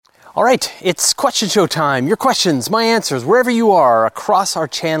All right, it's question show time. Your questions, my answers, wherever you are across our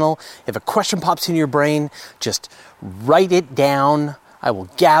channel. If a question pops into your brain, just write it down. I will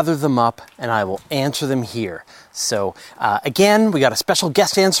gather them up and I will answer them here. So again, we got a special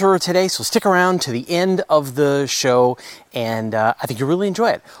guest answerer today, so stick around to the end of the show and I think you'll really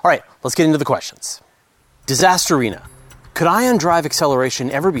enjoy it. All right, let's get into the questions. Disaster Arena. Could ion drive acceleration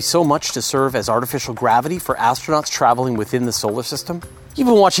ever be so much to serve as artificial gravity for astronauts traveling within the solar system? You've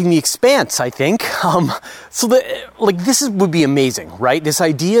been watching The Expanse, I think. This would be amazing, right? This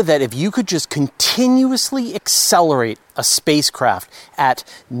idea that if you could just continuously accelerate a spacecraft at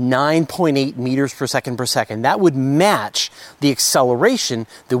 9.8 meters per second, that would match the acceleration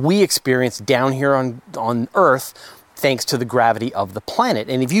that we experience down here on Earth thanks to the gravity of the planet.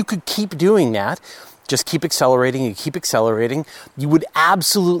 And if you could keep doing that, just keep accelerating and keep accelerating, you would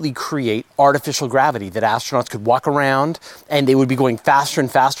absolutely create artificial gravity that astronauts could walk around and they would be going faster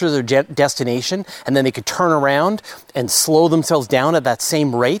and faster to their destination, and then they could turn around and slow themselves down at that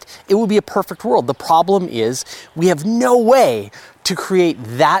same rate. It would be a perfect world. The problem is we have no way to create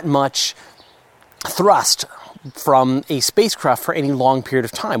that much thrust from a spacecraft for any long period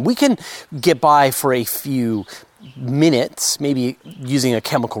of time. We can get by for a few minutes, maybe using a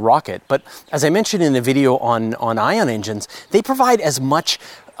chemical rocket. But as I mentioned in the video on ion engines, they provide as much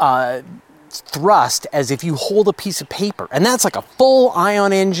thrust as if you hold a piece of paper. And that's like a full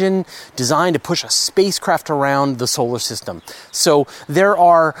ion engine designed to push a spacecraft around the solar system. So there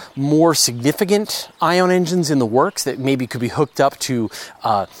are more significant ion engines in the works that maybe could be hooked up to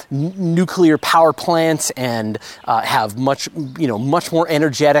nuclear power plants and have much more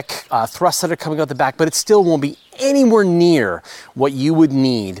energetic thrusts that are coming out the back, but it still won't be anywhere near what you would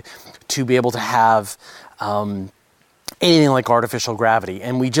need to be able to have anything like artificial gravity.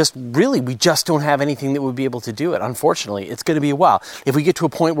 And we just don't have anything that would be able to do it. Unfortunately, it's going to be a while. If we get to a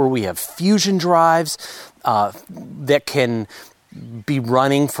point where we have fusion drives that can be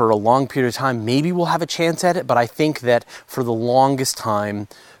running for a long period of time, maybe we'll have a chance at it. But I think that for the longest time,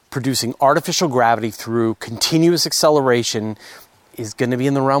 producing artificial gravity through continuous acceleration is going to be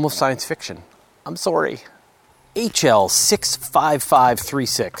in the realm of science fiction. I'm sorry.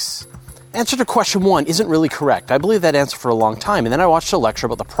 HL65536. Answer to question 1 isn't really correct. I believe that answer for a long time, and then I watched a lecture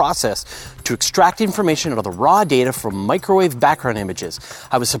about the process to extract information out of the raw data from microwave background images.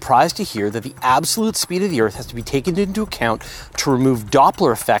 I was surprised to hear that the absolute speed of the Earth has to be taken into account to remove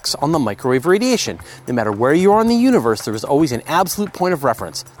Doppler effects on the microwave radiation. No matter where you are in the universe, there is always an absolute point of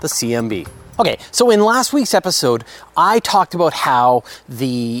reference, the CMB. Okay, so in last week's episode, I talked about how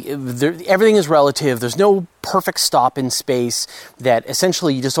everything is relative. There's no perfect stop in space, that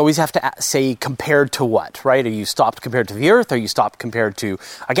essentially you just always have to say compared to what, right? Are you stopped compared to the Earth? Are you stopped compared to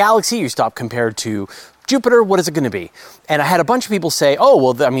a galaxy? Are you stopped compared to Jupiter? What is it going to be? And I had a bunch of people say,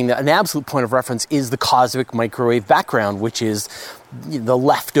 an absolute point of reference is the cosmic microwave background, which is the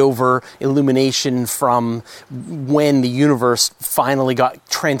leftover illumination from when the universe finally got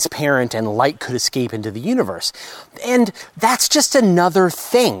transparent and light could escape into the universe. And that's just another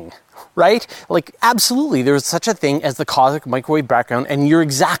thing, right? Like, absolutely, there's such a thing as the cosmic microwave background, and you're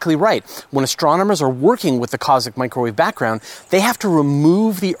exactly right. When astronomers are working with the cosmic microwave background, they have to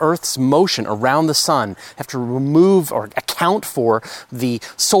remove the Earth's motion around the sun, have to remove or account for the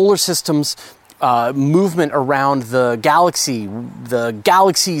solar system's movement around the galaxy's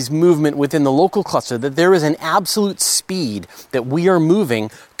movement within the local cluster, that there is an absolute speed that we are moving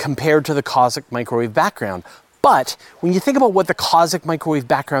compared to the cosmic microwave background. But when you think about what the cosmic microwave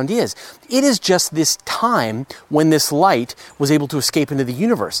background is, it is just this time when this light was able to escape into the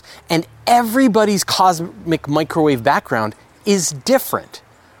universe. And everybody's cosmic microwave background is different,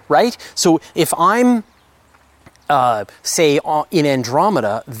 right? So if I'm, say, in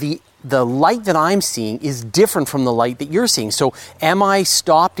Andromeda, the light that I'm seeing is different from the light that you're seeing. So am I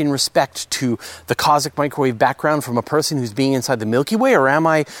stopped in respect to the cosmic microwave background from a person who's being inside the Milky Way, or am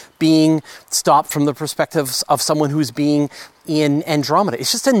I being stopped from the perspective of someone who's being in Andromeda?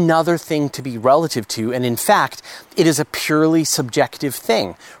 It's just another thing to be relative to, and in fact, it is a purely subjective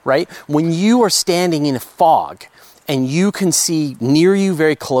thing, right? When you are standing in a fog, and you can see near you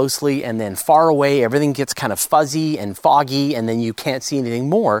very closely, and then far away, everything gets kind of fuzzy and foggy, and then you can't see anything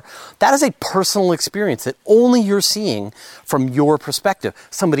more. That is a personal experience that only you're seeing from your perspective.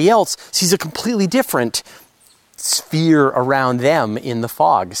 Somebody else sees a completely different sphere around them in the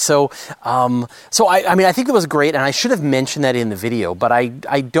fog. So I think it was great, and I should have mentioned that in the video, but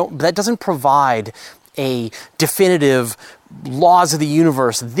that doesn't provide a definitive laws of the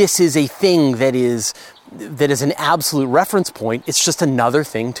universe. This is a thing that is an absolute reference point. It's just another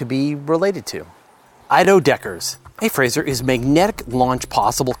thing to be related to. Ido Deckers. Hey Fraser, is magnetic launch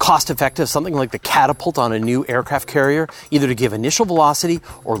possible, cost-effective, something like the catapult on a new aircraft carrier, either to give initial velocity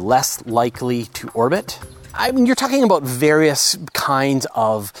or less likely to orbit? I mean, you're talking about various kinds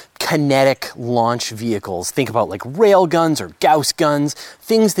of kinetic launch vehicles. Think about like rail guns or Gauss guns,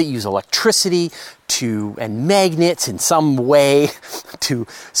 things that use electricity and magnets in some way to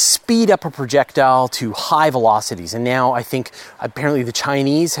speed up a projectile to high velocities. And now I think apparently the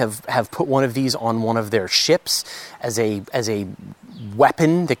Chinese have put one of these on one of their ships as a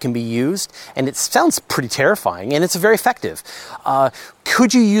weapon that can be used, and it sounds pretty terrifying, and it's very effective.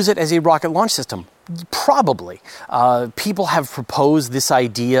 Could you use it as a rocket launch system? Probably. People have proposed this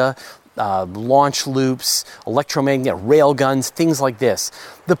idea, launch loops, electromagnetic rail guns, things like this.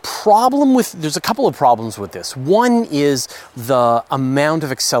 There's a couple of problems with this. One is the amount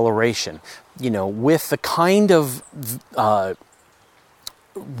of acceleration. With the kind of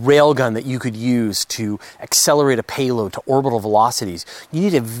railgun that you could use to accelerate a payload to orbital velocities, you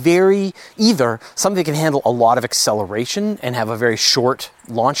need either something that can handle a lot of acceleration and have a very short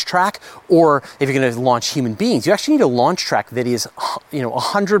launch track, or if you're going to launch human beings, you actually need a launch track that is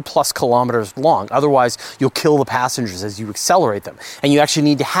 100 plus kilometers long. Otherwise, you'll kill the passengers as you accelerate them. And you actually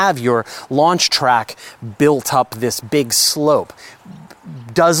need to have your launch track built up this big slope,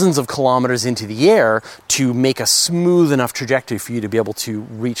 dozens of kilometers into the air, to make a smooth enough trajectory for you to be able to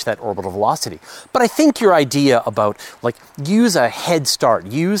reach that orbital velocity. But I think your idea about use a head start,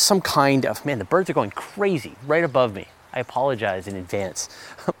 use some kind of, man, the birds are going crazy right above me. I apologize in advance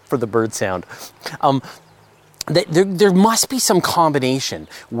for the bird sound. There must be some combination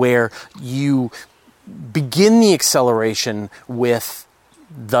where you begin the acceleration with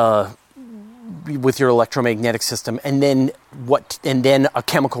your electromagnetic system, and then a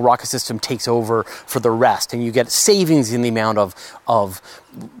chemical rocket system takes over for the rest, and you get savings in the amount of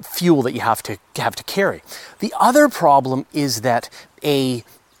fuel that you have to carry. The other problem is that a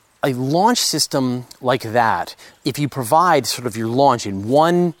launch system like that, if you provide sort of your launch in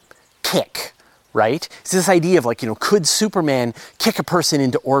one kick, right? It's this idea of could Superman kick a person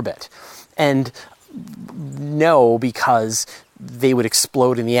into orbit? And no, because they would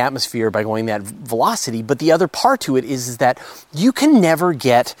explode in the atmosphere by going that velocity. But the other part to it is that you can never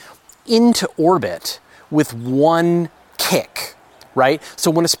get into orbit with one kick, right? So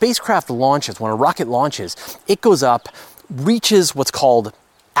when a spacecraft launches, when a rocket launches, it goes up, reaches what's called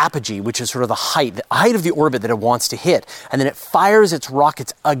apogee, which is sort of the height of the orbit that it wants to hit, and then it fires its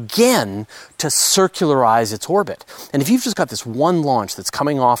rockets again to circularize its orbit. And if you've just got this one launch that's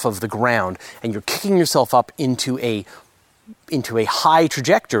coming off of the ground and you're kicking yourself up into a high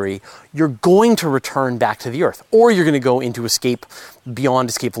trajectory, you're going to return back to the Earth, or you're going to go into beyond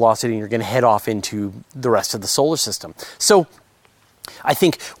escape velocity, and you're going to head off into the rest of the solar system. So I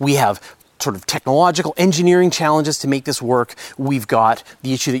think we have sort of technological engineering challenges to make this work. We've got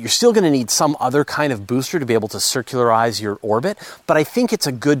the issue that you're still going to need some other kind of booster to be able to circularize your orbit, but I think it's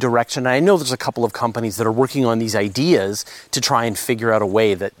a good direction. And I know there's a couple of companies that are working on these ideas to try and figure out a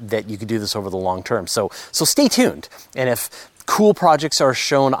way that you could do this over the long term. So stay tuned. And if cool projects are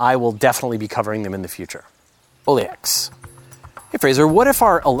shown, I will definitely be covering them in the future. Olex. Hey Fraser, what if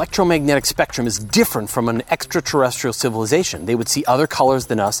our electromagnetic spectrum is different from an extraterrestrial civilization? They would see other colors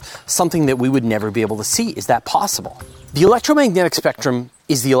than us, something that we would never be able to see. Is that possible? The electromagnetic spectrum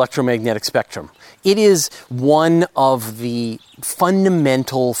is the electromagnetic spectrum. It is one of the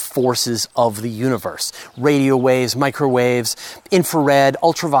fundamental forces of the universe. Radio waves, microwaves, infrared,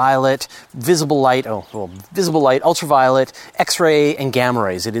 ultraviolet, visible light, ultraviolet, X-ray, and gamma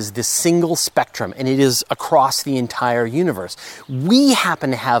rays. It is this single spectrum, and it is across the entire universe. We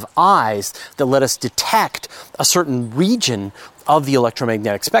happen to have eyes that let us detect a certain region of the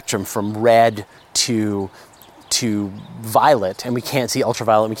electromagnetic spectrum, from red to violet, and we can't see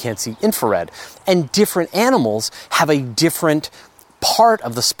ultraviolet, we can't see infrared. And different animals have a different part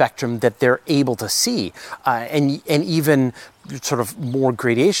of the spectrum that they're able to see, and even sort of more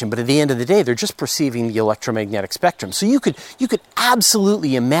gradation. But at the end of the day, they're just perceiving the electromagnetic spectrum. So you could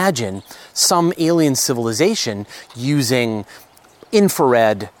absolutely imagine some alien civilization using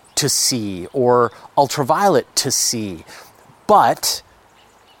infrared to see or ultraviolet to see, but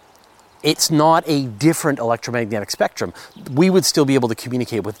it's not a different electromagnetic spectrum. We would still be able to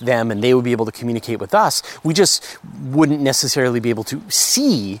communicate with them, and they would be able to communicate with us. We just wouldn't necessarily be able to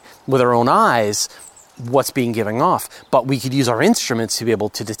see with our own eyes what's being given off, but we could use our instruments to be able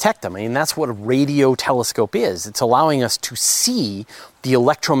to detect them. I mean, that's what a radio telescope is. It's allowing us to see the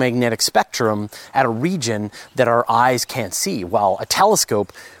electromagnetic spectrum at a region that our eyes can't see. While a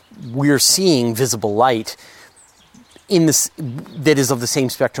telescope, we're seeing visible light in this that is of the same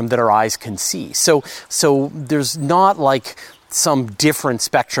spectrum that our eyes can see. So there's not like some different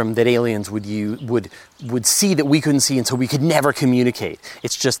spectrum that aliens would see that we couldn't see, and so we could never communicate.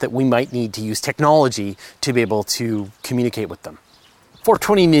 It's just that we might need to use technology to be able to communicate with them.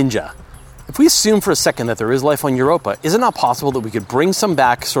 420 Ninja. If we assume for a second that there is life on Europa, is it not possible that we could bring some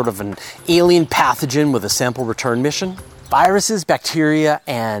back, sort of an alien pathogen with a sample return mission? Viruses, bacteria,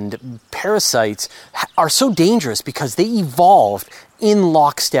 and parasites are so dangerous because they evolved in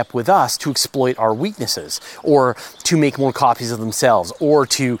lockstep with us to exploit our weaknesses, or to make more copies of themselves, or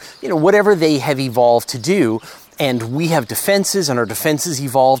to, whatever they have evolved to do. And we have defenses, and our defenses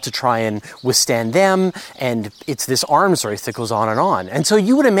evolve to try and withstand them. And it's this arms race that goes on and on. And so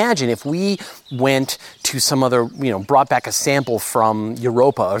you would imagine if we went to some other, brought back a sample from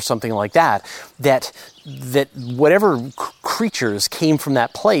Europa or something like that, that whatever creatures came from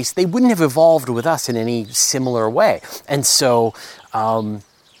that place, they wouldn't have evolved with us in any similar way. And so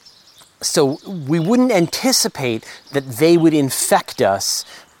we wouldn't anticipate that they would infect us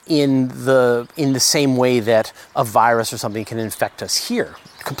in the same way that a virus or something can infect us here.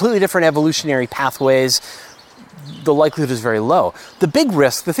 Completely different evolutionary pathways. The likelihood is very low. The big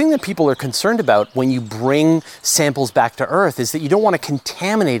risk, the thing that people are concerned about when you bring samples back to Earth, is that you don't want to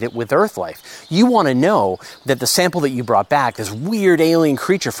contaminate it with Earth life. You want to know that the sample that you brought back, this weird alien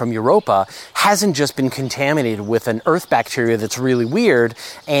creature from Europa, hasn't just been contaminated with an Earth bacteria that's really weird,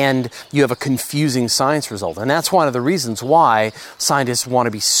 and you have a confusing science result. And that's one of the reasons why scientists want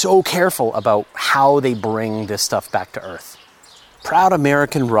to be so careful about how they bring this stuff back to Earth. Proud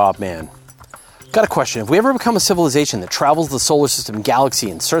American Rob Man. Got a question. If we ever become a civilization that travels the solar system galaxy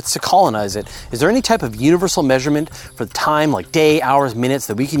and starts to colonize it, is there any type of universal measurement for the time, like day, hours, minutes,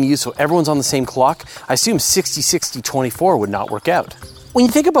 that we can use so everyone's on the same clock? I assume 60-60-24 would not work out. When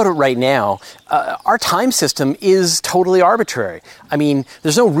you think about it right now, our time system is totally arbitrary. I mean,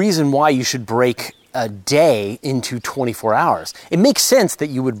 there's no reason why you should break a day into 24 hours. It makes sense that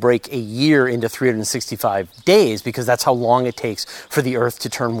you would break a year into 365 days because that's how long it takes for the Earth to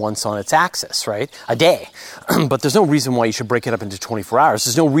turn once on its axis, right? A day. But there's no reason why you should break it up into 24 hours.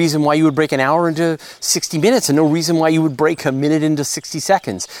 There's no reason why you would break an hour into 60 minutes, and no reason why you would break a minute into 60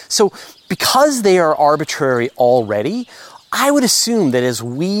 seconds. So because they are arbitrary already, I would assume that as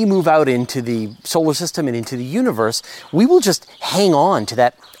we move out into the solar system and into the universe, we will just hang on to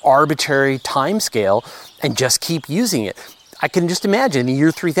that arbitrary time scale and just keep using it. I can just imagine in the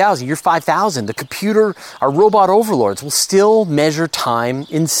year 3000, year 5000, the computer, our robot overlords will still measure time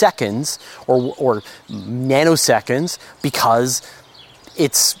in seconds or nanoseconds because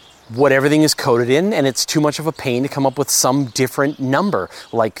it's what everything is coded in, and it's too much of a pain to come up with some different number,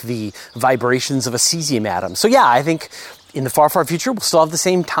 like the vibrations of a cesium atom. So yeah, I think in the far, far future, we'll still have the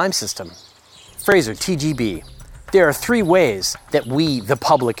same time system. Fraser, TGB. There are 3 ways that we, the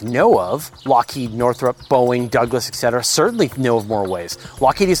public, know of. Lockheed, Northrop, Boeing, Douglas, etc. certainly know of more ways.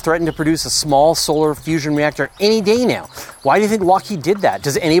 Lockheed has threatened to produce a small solar fusion reactor any day now. Why do you think Lockheed did that?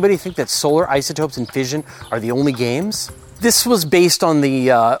 Does anybody think that solar isotopes and fission are the only games? This was based on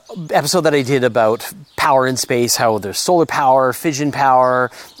the episode that I did about power in space, how there's solar power, fission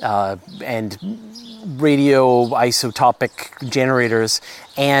power, and radioisotopic generators,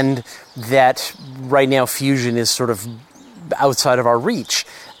 and that right now fusion is sort of outside of our reach.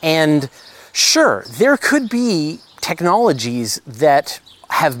 And sure, there could be technologies that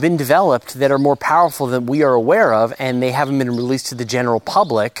have been developed that are more powerful than we are aware of, and they haven't been released to the general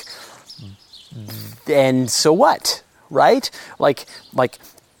public. And so what, right? Like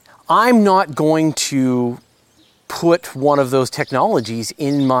I'm not going to put one of those technologies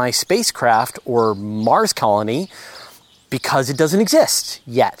in my spacecraft or Mars colony because it doesn't exist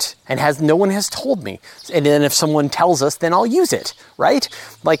yet, and no one has told me. And then if someone tells us, then I'll use it, right?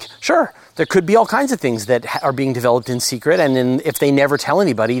 Like, sure, there could be all kinds of things that are being developed in secret, and then if they never tell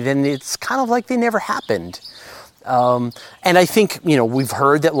anybody, then it's kind of like they never happened. And I think, we've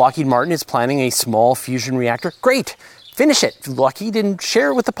heard that Lockheed Martin is planning a small fusion reactor. Great. Finish it. Lockheed, and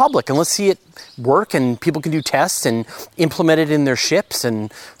share it with the public, and let's see it work, and people can do tests and implement it in their ships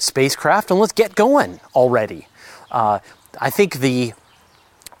and spacecraft, and let's get going already. I think the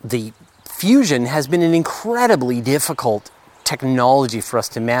fusion has been an incredibly difficult technology for us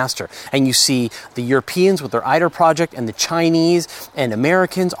to master. And you see the Europeans with their ITER project, and the Chinese and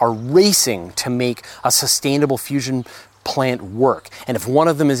Americans are racing to make a sustainable fusion plant work. And if one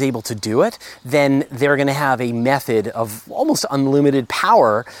of them is able to do it, then they're going to have a method of almost unlimited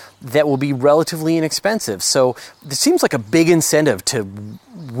power that will be relatively inexpensive. So there seems like a big incentive to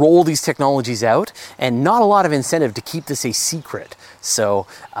roll these technologies out, and not a lot of incentive to keep this a secret. So,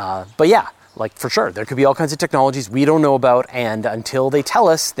 but yeah, Like, for sure, there could be all kinds of technologies we don't know about, and until they tell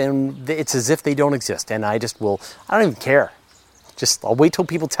us, then it's as if they don't exist. And I don't even care. I'll wait till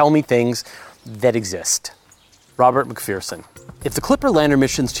people tell me things that exist. Robert McPherson. If the Clipper lander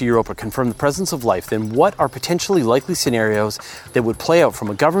missions to Europa confirm the presence of life, then what are potentially likely scenarios that would play out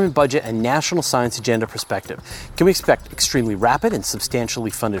from a government budget and national science agenda perspective? Can we expect extremely rapid and substantially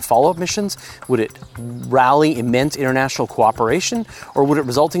funded follow-up missions? Would it rally immense international cooperation, or would it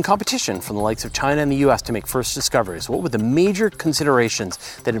result in competition from the likes of China and the US to make first discoveries? What would the major considerations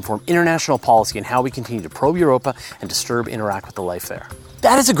that inform international policy and how we continue to probe Europa and disturb, interact with the life there?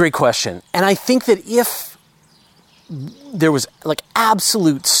 That is a great question. And I think that if there was like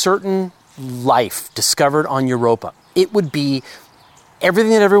absolute certain life discovered on Europa, it would be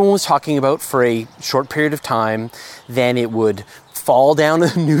everything that everyone was talking about for a short period of time. Then it would fall down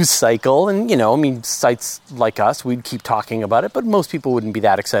a news cycle, and sites like us, we'd keep talking about it, but most people wouldn't be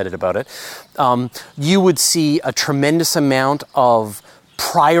that excited about it. You would see a tremendous amount of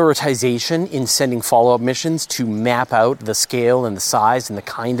prioritization in sending follow-up missions to map out the scale and the size and the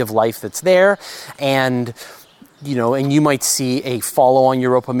kind of life that's there. And you might see a follow-on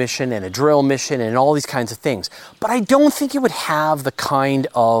Europa mission and a drill mission and all these kinds of things. But I don't think it would have the kind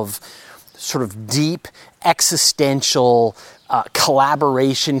of sort of deep existential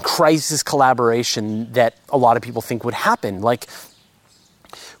crisis collaboration that a lot of people think would happen. Like,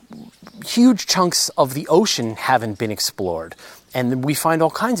 huge chunks of the ocean haven't been explored. And we find all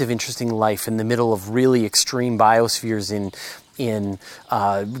kinds of interesting life in the middle of really extreme biospheres in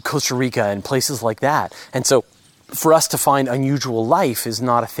Costa Rica and places like that. And so for us to find unusual life is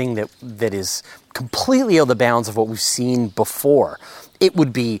not a thing that is completely out of the bounds of what we've seen before. It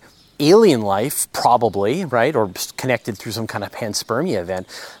would be alien life, probably, right? Or connected through some kind of panspermia event.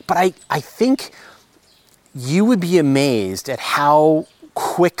 But I think you would be amazed at how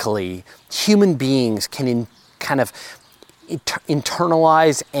quickly human beings can kind of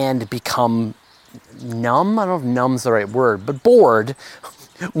internalize and become numb. I don't know if numb's the right word, but bored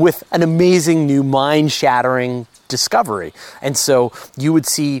with an amazing new mind-shattering discovery. And so you would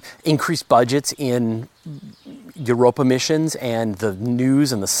see increased budgets in Europa missions, and the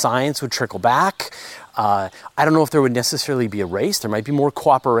news and the science would trickle back. I don't know if there would necessarily be a race. There might be more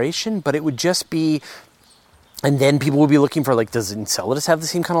cooperation, but it would just be, and then people would be looking for, like, does Enceladus have the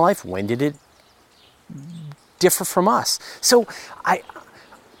same kind of life? When did it differ from us? So I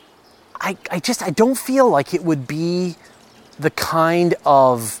don't feel like it would be the kind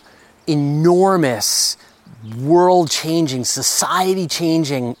of enormous, world-changing,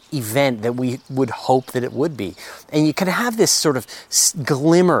 society-changing event that we would hope that it would be. And you can have this sort of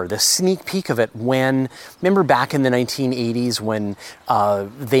glimmer, the sneak peek of it remember back in the 1980s when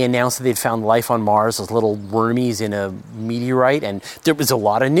they announced that they'd found life on Mars, those little wormies in a meteorite, and there was a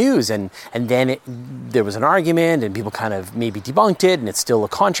lot of news, and then there was an argument, and people kind of maybe debunked it, and it's still a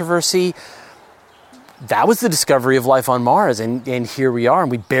controversy. That was the discovery of life on Mars, and here we are, and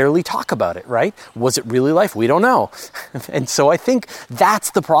we barely talk about it, right? Was it really life? We don't know. And so I think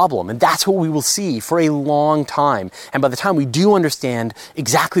that's the problem, and that's what we will see for a long time. And by the time we do understand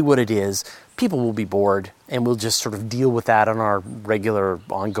exactly what it is, people will be bored, and we'll just sort of deal with that on our regular,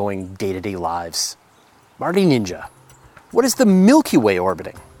 ongoing, day-to-day lives. Marty Ninja. What is the Milky Way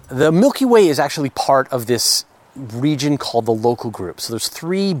orbiting? The Milky Way is actually part of this region called the local group. So there's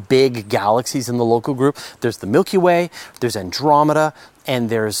 3 big galaxies in the local group. There's the Milky Way, there's Andromeda, and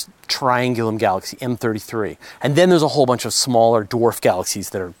there's Triangulum Galaxy, M33. And then there's a whole bunch of smaller dwarf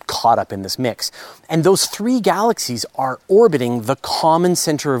galaxies that are caught up in this mix. And those 3 galaxies are orbiting the common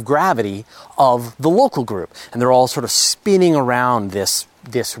center of gravity of the local group. And they're all sort of spinning around this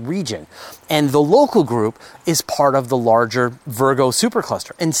region. And the local group is part of the larger Virgo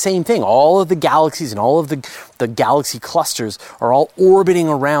supercluster. And same thing, all of the galaxies and all of the galaxy clusters are all orbiting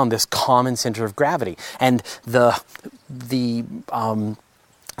around this common center of gravity. And the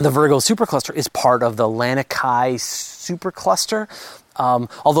Virgo supercluster is part of the Laniakea supercluster.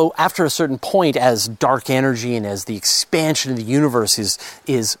 Although after a certain point, as dark energy and as the expansion of the universe is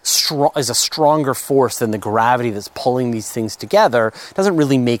a stronger force than the gravity that's pulling these things together, it doesn't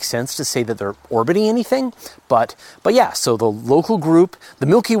really make sense to say that they're orbiting anything. But yeah, so the local group, the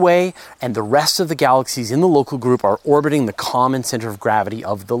Milky Way, and the rest of the galaxies in the local group are orbiting the common center of gravity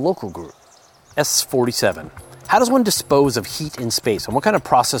of the local group. S47. How does one dispose of heat in space, and what kind of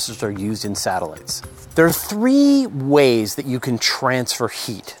processes are used in satellites? There are 3 ways that you can transfer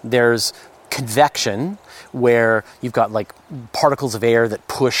heat. There's convection, where you've got like particles of air that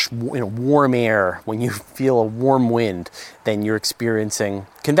push warm air. When you feel a warm wind, then you're experiencing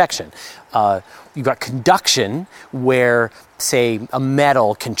convection. You've got conduction, where, say, a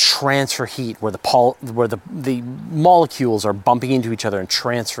metal can transfer heat, where the molecules are bumping into each other and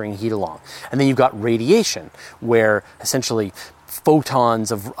transferring heat along. And then you've got radiation, where essentially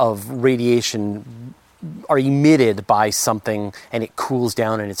photons of radiation are emitted by something and it cools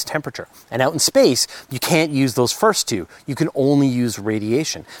down in its temperature. And out in space, you can't use those first two. You can only use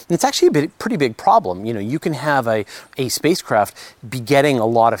radiation. And it's actually a pretty big problem. You can have a spacecraft be getting a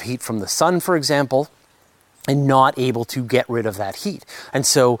lot of heat from the sun, for example, and not able to get rid of that heat. And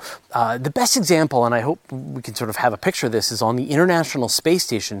so the best example, and I hope we can sort of have a picture of this, is on the International Space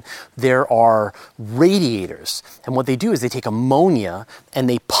Station, there are radiators. And what they do is they take ammonia and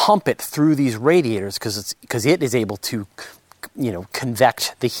they pump it through these radiators because it is able to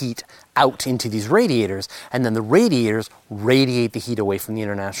convect the heat out into these radiators, and then the radiators radiate the heat away from the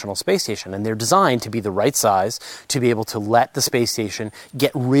International Space Station. And they're designed to be the right size to be able to let the space station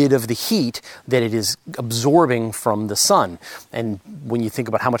get rid of the heat that it is absorbing from the sun. And when you think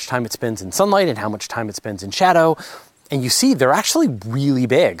about how much time it spends in sunlight and how much time it spends in shadow, and you see they're actually really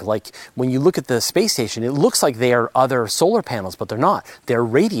big. Like when you look at the space station, it looks like they are other solar panels, but they're not. They're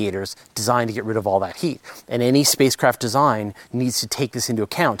radiators designed to get rid of all that heat. And any spacecraft design needs to take this into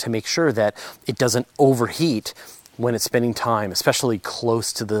account to make sure that it doesn't overheat when it's spending time, especially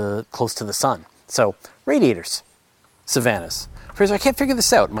close to the sun. So radiators, savannas. Fraser, I can't figure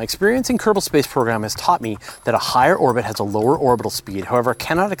this out. My experience in Kerbal Space Program has taught me that a higher orbit has a lower orbital speed. However, I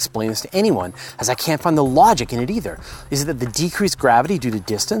cannot explain this to anyone, as I can't find the logic in it either. Is it that the decreased gravity due to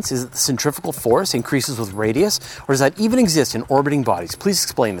distance? Is it the centrifugal force increases with radius? Or does that even exist in orbiting bodies? Please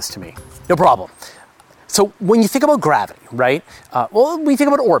explain this to me. No problem. So when you think about gravity, right? When you think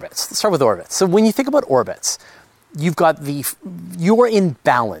about orbits, let's start with orbits. So when you think about orbits, you are in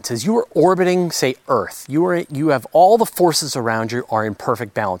balance. As you are orbiting, say, Earth, you have all the forces around you are in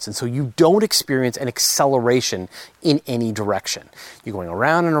perfect balance. And so you don't experience an acceleration in any direction. You're going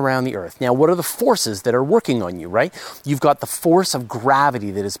around and around the Earth. Now, what are the forces that are working on you, right? You've got the force of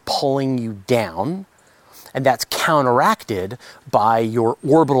gravity that is pulling you down, and that's counteracted by your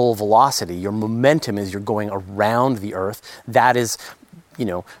orbital velocity, your momentum as you're going around the Earth.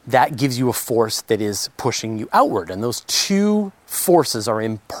 That gives you a force that is pushing you outward. And those two forces are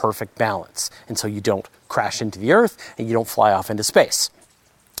in perfect balance. And so you don't crash into the Earth and you don't fly off into space.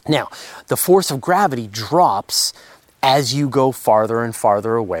 Now, the force of gravity drops as you go farther and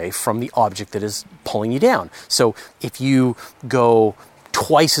farther away from the object that is pulling you down. So if you go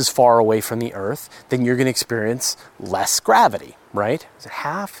twice as far away from the Earth, then you're going to experience less gravity, right? Is it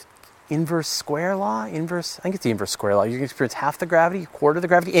half? Inverse square law? I think it's the inverse square law. You're going to experience half the gravity, a quarter of the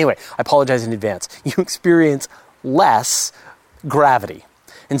gravity. Anyway, I apologize in advance. You experience less gravity.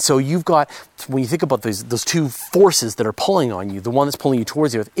 And so you've got, when you think about those two forces that are pulling on you, the one that's pulling you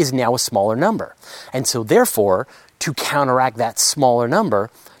towards the Earth is now a smaller number. And so therefore, to counteract that smaller number,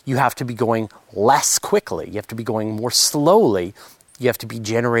 you have to be going less quickly. You have to be going more slowly. You have to be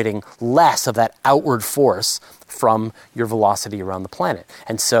generating less of that outward force from your velocity around the planet.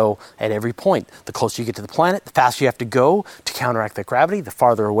 And so at every point, the closer you get to the planet, the faster you have to go to counteract that gravity. The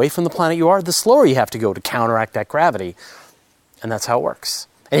farther away from the planet you are, the slower you have to go to counteract that gravity. And that's how it works.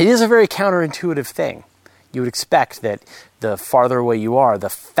 And it is a very counterintuitive thing. You would expect that the farther away you are, the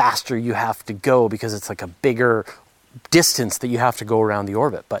faster you have to go because it's like a bigger distance that you have to go around the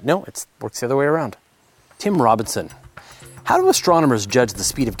orbit. But no, it works the other way around. Tim Robinson. How do astronomers judge the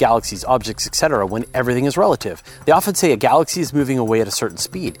speed of galaxies, objects, etc. when everything is relative? They often say a galaxy is moving away at a certain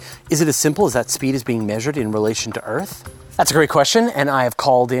speed. Is it as simple as that speed is being measured in relation to Earth? That's a great question, and I have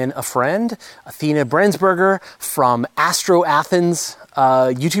called in a friend, Athena Brensberger from Astroathens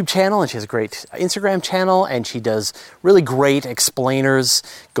YouTube channel, and she has a great Instagram channel, and she does really great explainers,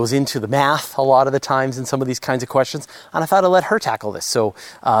 goes into the math a lot of the times in some of these kinds of questions, and I thought I'd let her tackle this. So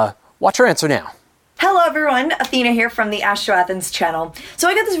watch her answer now. Hello everyone, Athena here from the Astroathens channel. So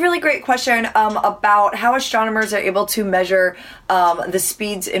I got this really great question about how astronomers are able to measure the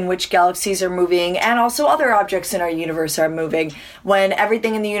speeds in which galaxies are moving and also other objects in our universe are moving when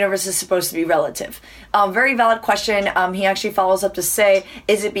everything in the universe is supposed to be relative. Very valid question. He actually follows up to say,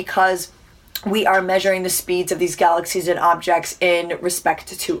 is it because we are measuring the speeds of these galaxies and objects in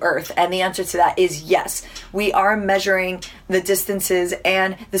respect to Earth? And the answer to that is yes. We are measuring the distances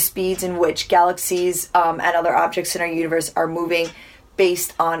and the speeds in which galaxies and other objects in our universe are moving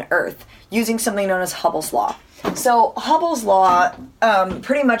based on Earth using something known as Hubble's law. So Hubble's law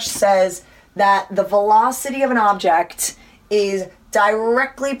pretty much says that the velocity of an object is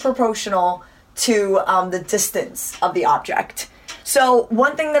directly proportional to the distance of the object. So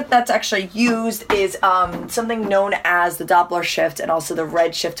one thing that's actually used is something known as the Doppler shift and also the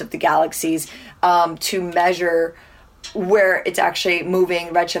red shift of the galaxies to measure where it's actually moving,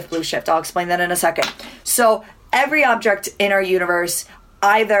 redshift, blue shift. I'll explain that in a second. So every object in our universe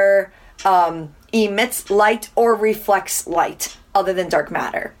either emits light or reflects light, other than dark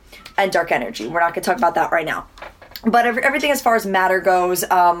matter and dark energy. We're not going to talk about that right now. But everything as far as matter goes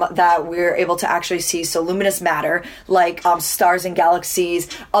that we're able to actually see, so luminous matter, like stars and galaxies,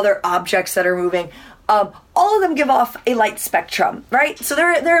 other objects that are moving, all of them give off a light spectrum, right? So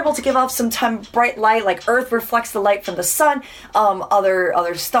they're able to give off some bright light, like Earth reflects the light from the sun.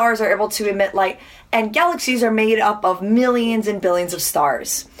 Other stars are able to emit light, and galaxies are made up of millions and billions of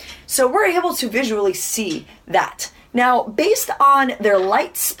stars. So we're able to visually see that. Now, based on their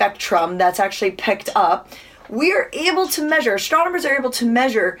light spectrum that's actually picked up, we are able to measure, astronomers are able to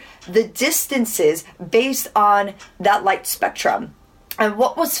measure the distances based on that light spectrum. And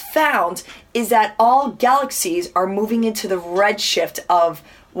what was found is that all galaxies are moving into the red shift of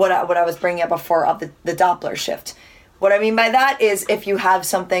what I was bringing up before, of the Doppler shift. What I mean by that is if you have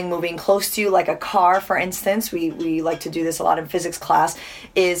something moving close to you, like a car, for instance, we like to do this a lot in physics class,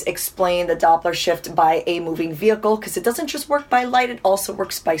 is explain the Doppler shift by a moving vehicle, because it doesn't just work by light, it also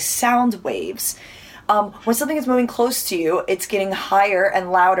works by sound waves. When something is moving close to you, it's getting higher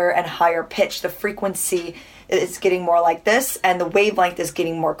and louder and higher pitch. The frequency is getting more like this, and the wavelength is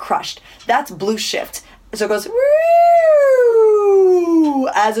getting more crushed. That's blue shift. So it goes woo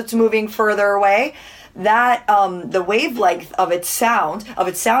as it's moving further away. That the wavelength of its sound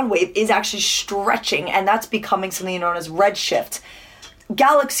wave is actually stretching, and that's becoming something known as redshift.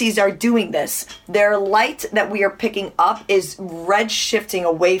 Galaxies are doing this. Their light that we are picking up is red shifting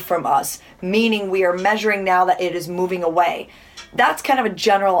away from us, meaning we are measuring now that it is moving away. That's kind of a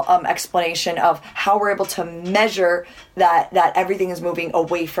general explanation of how we're able to measure that everything is moving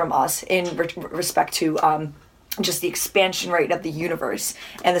away from us in respect to just the expansion rate of the universe.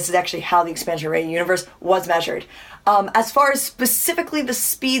 And this is actually how the expansion rate of the universe was measured. As far as specifically the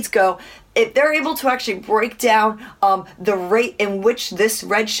speeds go, if they're able to actually break down the rate in which this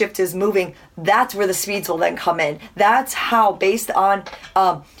redshift is moving, that's where the speeds will then come in. That's how, based on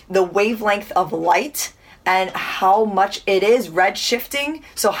the wavelength of light and how much it is red shifting,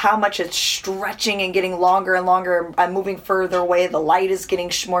 so how much it's stretching and getting longer and longer and moving further away, the light is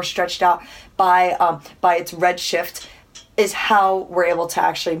getting more stretched out by its red shift, is how we're able to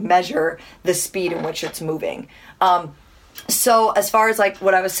actually measure the speed in which it's moving. So as far as like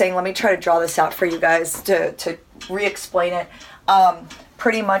what I was saying, let me try to draw this out for you guys to re-explain it.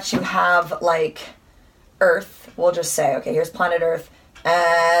 Pretty much you have like Earth, we'll just say, okay, here's planet Earth,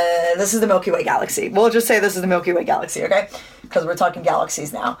 and this is the Milky Way galaxy. We'll just say this is the Milky Way galaxy, okay? Because we're talking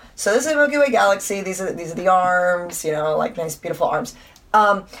galaxies now. So this is the Milky Way galaxy, these are the arms, like nice beautiful arms.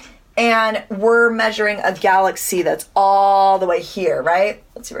 And we're measuring a galaxy that's all the way here, right?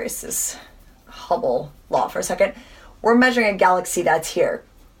 Let's erase this Hubble law for a second. We're measuring a galaxy that's here.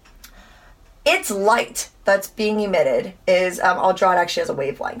 Its light that's being emitted is, I'll draw it actually as a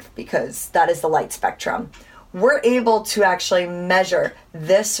wavelength because that is the light spectrum. We're able to actually measure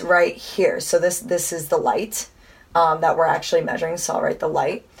this right here. So this is the light that we're actually measuring. So I'll write the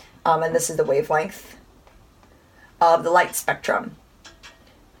light. And this is the wavelength of the light spectrum.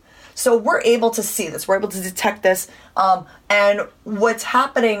 So we're able to see this. We're able to detect this. And what's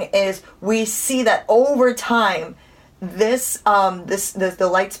happening is we see that over time, the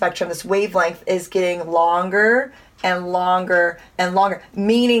light spectrum, this wavelength is getting longer and longer and longer,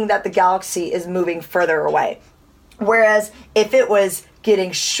 meaning that the galaxy is moving further away. Whereas if it was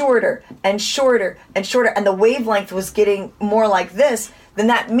getting shorter and shorter and shorter, and the wavelength was getting more like this, then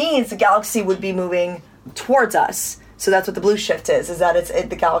that means the galaxy would be moving towards us. So that's what the blue shift is that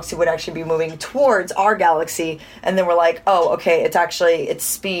the galaxy would actually be moving towards our galaxy, and then we're like, oh, okay, its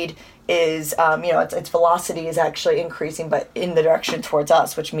speed is, its velocity is actually increasing, but in the direction towards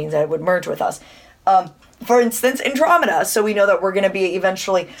us, which means that it would merge with us. For instance, Andromeda. So we know that we're going to be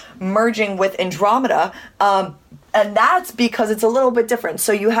eventually merging with Andromeda, and that's because it's a little bit different.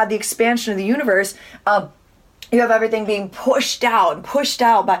 So you have the expansion of the universe. You have everything being pushed out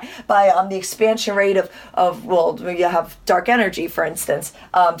by the expansion rate of you have dark energy, for instance,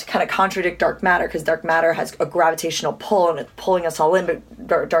 to kind of contradict dark matter, because dark matter has a gravitational pull and it's pulling us all in,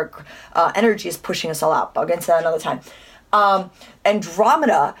 but dark energy is pushing us all out. I'll get into that another time.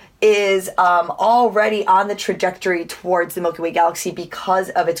 Andromeda is already on the trajectory towards the Milky Way galaxy because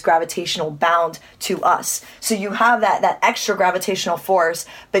of its gravitational bound to us. So you have that extra gravitational force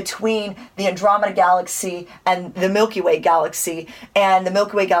between the Andromeda galaxy and the Milky Way galaxy, and the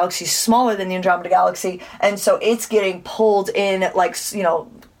Milky Way galaxy is smaller than the Andromeda galaxy, and so it's getting pulled in, like,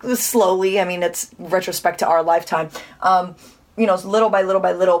 slowly. I mean, it's retrospect to our lifetime. Little by little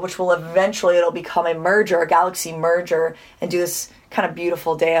by little, which will eventually, it'll become a merger, a galaxy merger, and do this kind of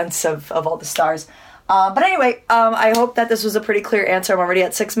beautiful dance of all the stars. But anyway, I hope that this was a pretty clear answer. I'm already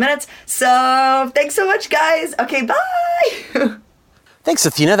at 6 minutes. So thanks so much, guys. Okay, bye. Thanks,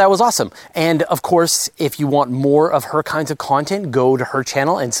 Athena. That was awesome. And of course, if you want more of her kinds of content, go to her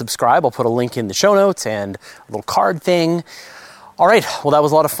channel and subscribe. I'll put a link in the show notes and a little card thing. All right, well, that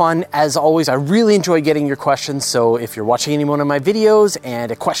was a lot of fun. As always, I really enjoy getting your questions, so if you're watching any one of my videos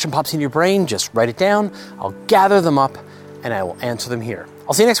and a question pops in your brain, just write it down. I'll gather them up, and I will answer them here.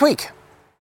 I'll see you next week.